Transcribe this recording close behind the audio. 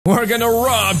We're gonna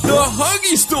rob the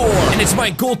Huggy store! And it's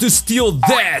my goal to steal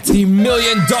that! The $1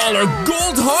 million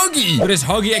gold Huggy! But is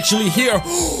Huggy actually here?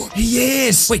 He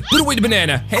is! Wait, put away the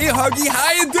banana. Hey Huggy,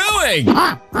 how you doing?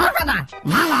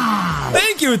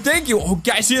 Thank you! Oh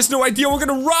guys, he has no idea we're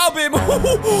gonna rob him!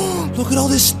 Look at all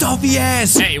this stuff he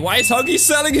has! Hey, why is Huggy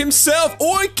selling himself?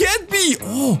 Oh, it can't be!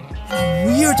 Oh, a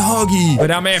weird Huggy! But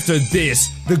I'm after this,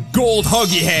 the gold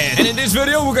Huggy head. And in this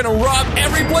video, we're gonna rob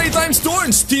every Playtime store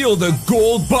and steal the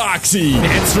gold Boxy.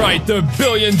 That's right, the $1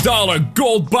 billion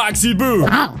gold Boxy boo.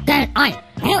 How can I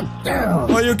help you?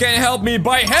 Well, you can help me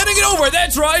by handing it over,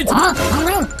 that's right!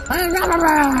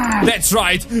 That's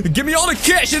right! Give me all the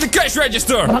cash in the cash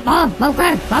register!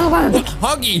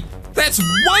 Huggy, that's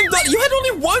 $1! You had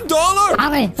only $1?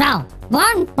 Huggy, sell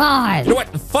 $1. You know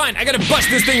what? Fine, I gotta bust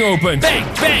this thing open. Bang,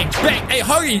 bang, bang! Hey,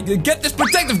 Huggy, get this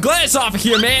protective glass off of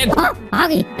here, man!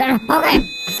 Huggy, okay.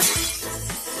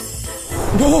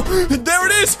 Oh, there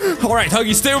it is! Alright,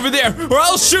 Huggy, stay over there, or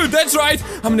I'll shoot, that's right!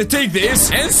 I'm gonna take this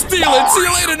and steal it! See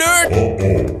you later,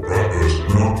 nerd!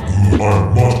 I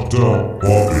must tell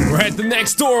Bobby. We're at the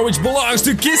next door, which belongs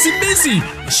to Kissy Missy!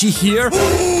 Is she here?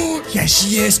 Yes,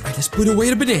 she is! Alright, let's put away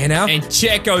the banana and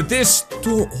check out this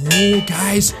store. Oh,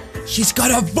 guys, she's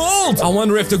got a vault! I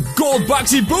wonder if the gold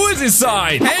Boxy Boo is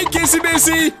inside! Hey, Kissy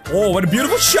Missy! Oh, what a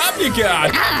beautiful shop you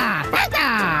got!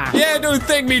 Yeah, don't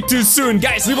thank me too soon.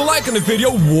 Guys, leave a like on the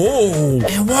video. Whoa!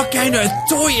 And what kind of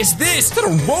toy is this? Is that a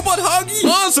robot Huggy?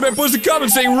 Awesome, and post a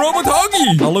comment saying robot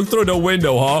Huggy! I'll look through the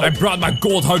window, huh? I brought my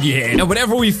gold Huggy head. And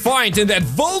whatever we find in that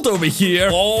vault over here,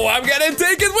 oh, I'm gonna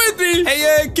take it with me!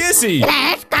 Hey, Kissy!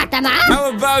 Let's cut them out! How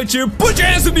about you put your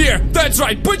hands in the air? That's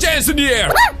right, put your hands in the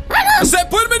air! I said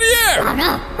put them in the air! Oh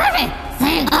no, hurry!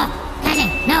 Think,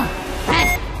 no,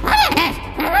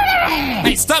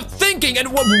 Hey, stop thinking!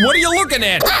 And what are you looking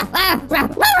at?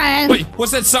 Wait,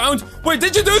 what's that sound? Wait,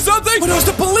 did you do something? Oh, no, it's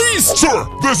the police! Sir,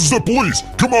 this is the police!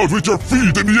 Come out with your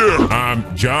feet in the air!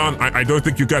 John, I don't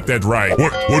think you got that right.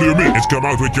 What do you mean? It's come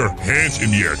out with your hands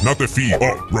in the air, not the feet.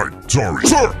 Oh, right, sorry.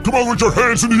 Sir, come out with your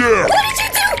hands in the air!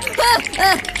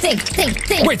 Think.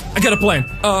 Wait, I got a plan.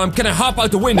 Can I hop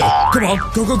out the window? Come on,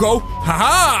 go.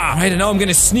 Haha! Right, and now I'm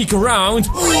gonna sneak around.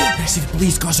 I see the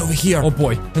police cars over here. Oh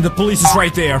boy, and the police is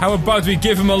right there. How about we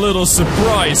give him a little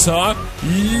surprise, huh?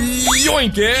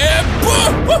 Yoink it!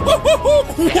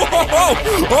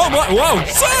 Oh my, whoa,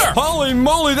 sir! Holy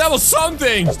moly, that was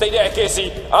something! Stay there,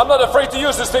 Kissy. I'm not afraid to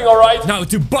use this thing, alright? Now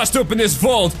to bust open this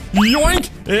vault. Yoink!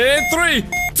 In 3,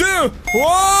 2, 1!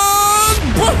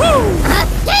 Woohoo!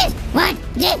 What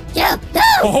did you do?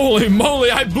 Holy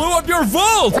moly, I blew up your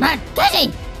vault!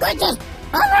 Kissy, good just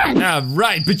over.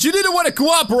 Right, but you didn't want to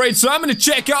cooperate, so I'm gonna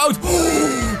check out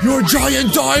your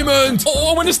giant diamond!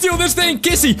 Oh, I want to steal this thing!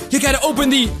 Kissy, you gotta open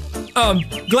the,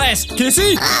 glass.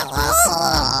 Kissy?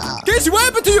 Kissy, what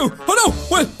happened to you? Oh no,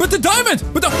 what? But the diamond!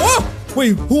 But the, whoa!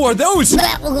 Wait, who are those? The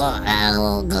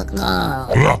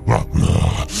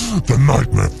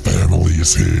Nightmare family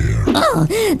is here. Oh,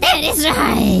 that is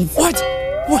right. What?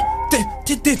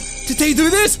 Did they do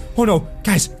this? Oh no,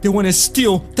 guys, they want to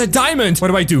steal the diamond. What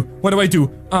do I do?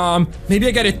 Maybe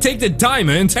I gotta take the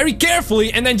diamond very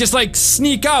carefully and then just like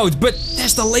sneak out. But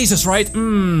that's the lasers, right?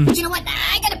 But you know what?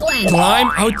 I got a plan.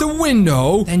 Climb out the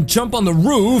window and jump on the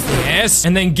roof. Yes,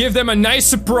 and then give them a nice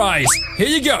surprise. Here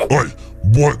you go. Wait,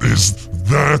 what is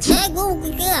that?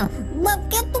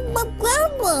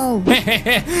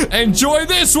 Enjoy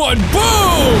this one.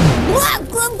 Boom!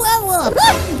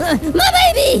 My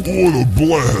baby! What a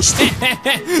blast!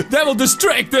 That will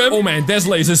distract them. Oh man, there's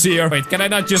lasers here. Wait, can I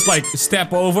not just like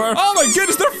step over? Oh my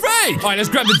goodness, they're fake! Alright, let's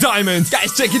grab the diamond.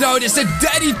 Guys, check it out. It's the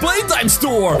Daddy Playtime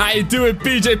store. I do it,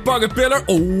 PJ Pocket Pillar.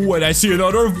 Oh, and I see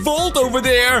another vault over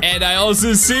there. And I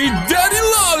also see Daddy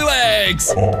Longlegs.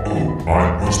 Uh-oh,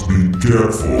 I must be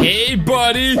careful. Hey,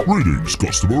 buddy. Greetings,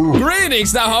 customer.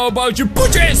 Greetings. Now, how about you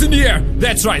put your hands in the air?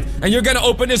 That's right. And you're gonna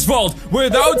open this vault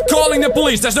without calling the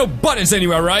police. There's no buttons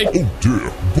anywhere, right? Oh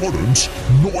dear, buttons?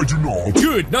 No, I do not.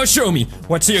 Good. Now show me.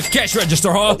 What's in your cash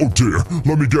register, huh? Oh dear,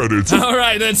 let me get it.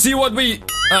 Alright, let's see what we,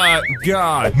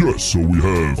 got. Yes, so we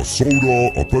have a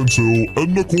soda, a pencil,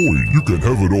 and a coin. You can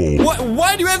have it all. What?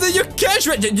 Why do you have that in your cash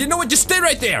register? You know what? Just stay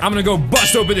right there. I'm gonna go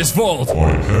bust open this vault.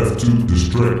 I have to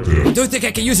distract them. I don't think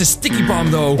I can use a sticky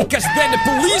bomb, though. Because then the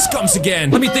police comes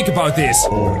again. Let me think about this.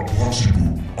 Oh,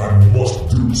 possible. I must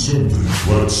do something.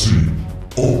 Let's see.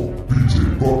 Oh,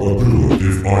 PJ, Papa,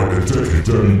 if I attack it,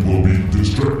 Daddy will be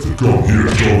distracted. Come here,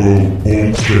 Toro.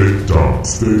 Oh, stay down,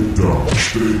 stay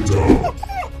down.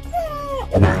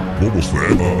 Wait, what was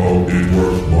that? It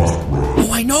worked, must run. Oh,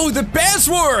 I know, the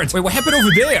password! Wait, what happened over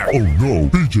there? Oh no,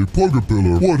 PJ Pocket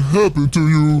Pillar, what happened to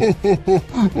you?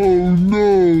 Oh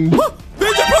no. Huh?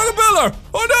 Ninja Pillar!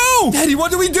 Oh no! Daddy,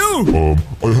 what do we do?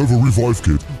 I have a revive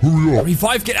kit. Hurry up.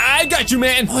 Revive kit, I got you,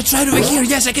 man. Oh, it's right over here.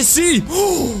 Yes, I can see.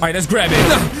 Alright, let's grab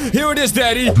it. Here it is,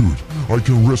 Daddy. Good. I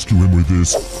can rescue him with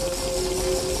this.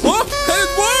 Oh,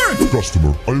 and it worked!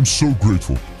 Customer, I am so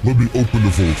grateful. Let me open the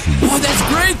vault for you. Oh, that's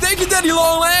great. Thank you, Daddy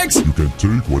Longlegs. You can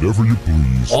take whatever you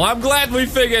please. Well, I'm glad we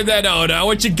figured that out. Now,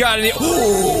 what you got in here?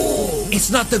 Oh, it's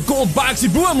not the gold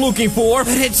boxy boo I'm looking for,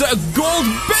 but it's a gold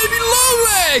baby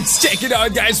Longlegs. Check it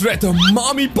out, guys. We're at the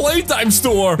mommy Playtime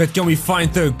store. But can we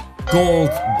find the gold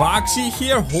boxy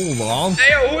here? Hold on.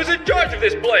 Hey, who is in charge of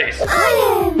this place?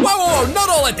 Whoa, whoa, whoa, not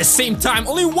all at the same time.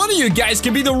 Only one of you guys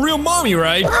can be the real mommy,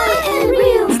 right? I am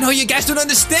real. No, you guys don't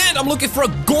understand. I'm looking for a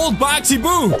gold boxy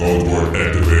boo. Codeword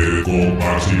activated. Gold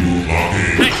boxy move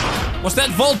locking. Hey, was that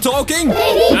vault talking?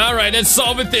 Alright, let's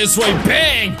solve it this way.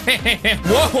 Bang!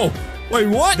 Whoa! Wait,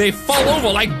 what? They fall over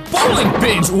like bowling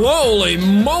pins. Holy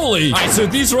moly. Alright, so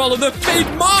these are all of the fake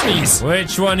mommies.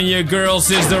 Which one of you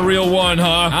girls is the real one,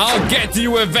 huh? I'll get to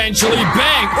you eventually.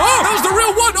 Bang! Oh, that was the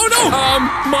real one! Oh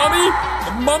no! Mommy?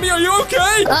 Mommy, are you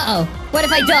okay? Uh-oh. What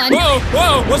have I done? Whoa,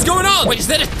 whoa, what's going on? Wait, is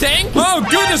that a thing? Oh,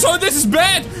 goodness, oh, this is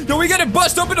bad. No, we gotta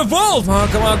bust open the vault. Come on,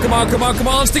 come on, come on, come on, come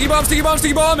on. Sticky bomb, sticky bomb,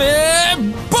 sticky bomb,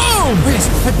 and boom! Yes,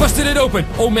 I busted it open.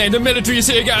 Oh, man, the military is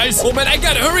here, guys. Oh, man, I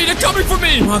gotta hurry. They're coming for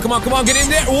me. Come on, come on, get in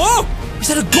there. Whoa! Is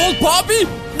that a gold poppy?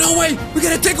 No way! We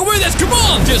gotta take away this! Come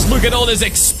on! Just look at all this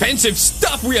expensive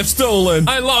stuff we have stolen!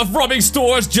 I love robbing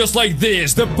stores just like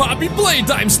this, the Poppy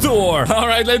Playtime store!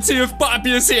 Alright, let's see if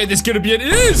Poppy is here. This is gonna be an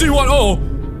easy one! Oh!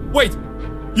 Wait!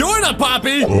 You're not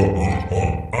Poppy! I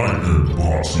am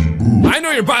Boxy Boo. I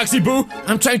know you're Boxy Boo!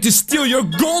 I'm trying to steal your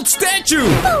gold statue!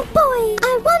 Oh boy,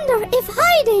 I wonder if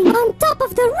hiding on top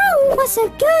of the roof was a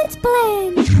good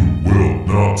plan. You will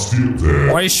not steal that.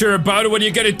 Are you sure about it? What are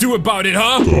you gonna do about it,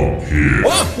 huh? Come here.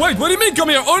 Oh, wait, what do you mean come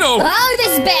here? Oh no! Oh,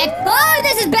 this is bad. Oh,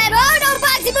 this is bad. Oh, no,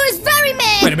 Boxy Boo is very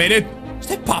mad. Wait a minute. Is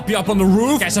that Poppy up on the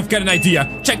roof? Guys, I've got an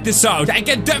idea. Check this out. I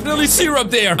can definitely see her up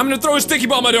there. I'm gonna throw a sticky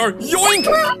bomb at her. Yoink!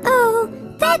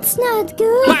 Uh-oh, that's not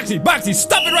good. Boxy,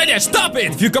 stop it right there. Stop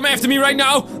it. If you come after me right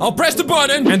now, I'll press the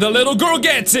button and the little girl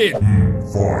gets it.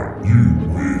 Fine, you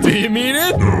win. Do you mean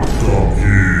it? No, come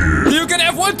here. You can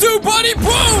have one too, buddy. Boom!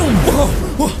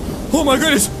 Oh my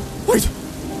goodness. Wait.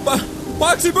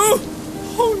 Boxy Boo?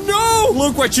 Oh no!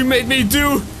 Look what you made me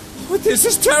do. Oh, this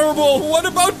is terrible. What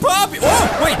about Poppy?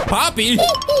 Oh, wait, Poppy?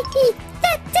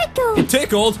 That tickled. It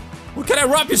tickled? Well, can I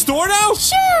rob your store now?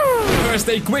 Sure. First,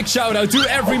 a quick shout out to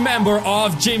every member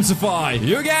of Jamesify.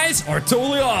 You guys are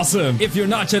totally awesome. If you're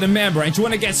not yet a member and you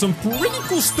want to get some pretty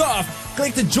cool stuff,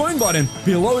 click the join button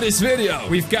below this video.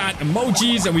 We've got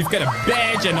emojis and we've got a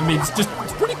badge, and I mean,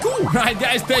 it's pretty cool. Right,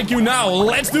 guys, thank you. Now,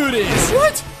 let's do this.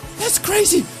 What? That's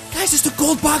crazy. Guys, it's the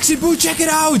gold boxy boo. Check it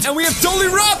out. And we have totally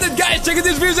robbed it, guys. Check out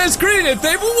this video's on screen, and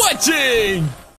thanks for watching.